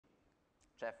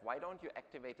Jeff, why don't you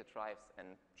activate the drives? And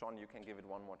John, you can give it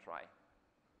one more try.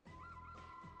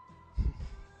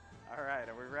 All right,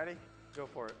 are we ready? Go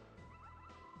for it.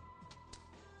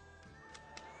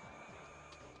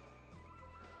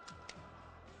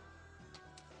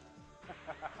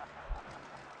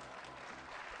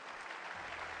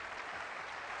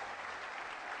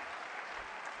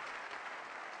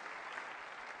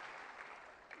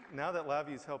 Now that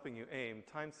LabVIEW is helping you aim,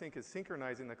 TimeSync is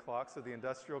synchronizing the clocks of the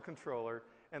industrial controller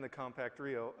and the compact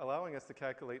Rio, allowing us to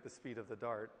calculate the speed of the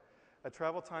dart. A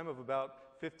travel time of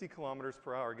about 50 kilometers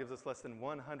per hour gives us less than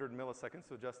 100 milliseconds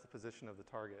to adjust the position of the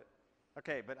target.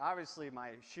 Okay, but obviously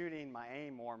my shooting, my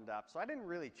aim warmed up, so I didn't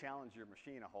really challenge your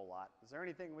machine a whole lot. Is there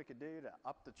anything we could do to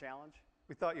up the challenge?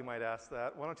 We thought you might ask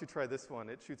that. Why don't you try this one?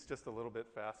 It shoots just a little bit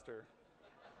faster.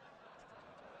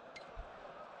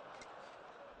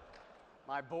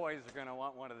 My boys are going to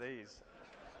want one of these.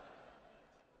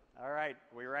 All right,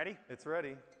 we ready? It's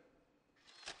ready.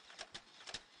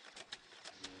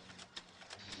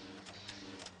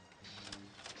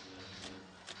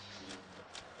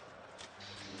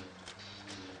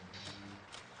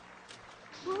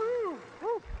 Woohoo!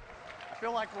 Woo! I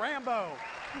feel like Rambo.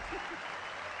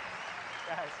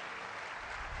 Guys.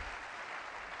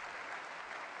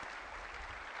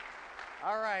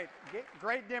 All right,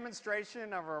 great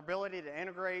demonstration of our ability to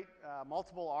integrate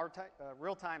multiple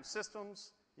real-time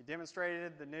systems. You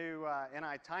demonstrated the new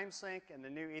NI TimeSync and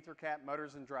the new EtherCAT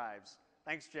motors and drives.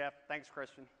 Thanks, Jeff. Thanks,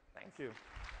 Christian. Thanks. Thank you.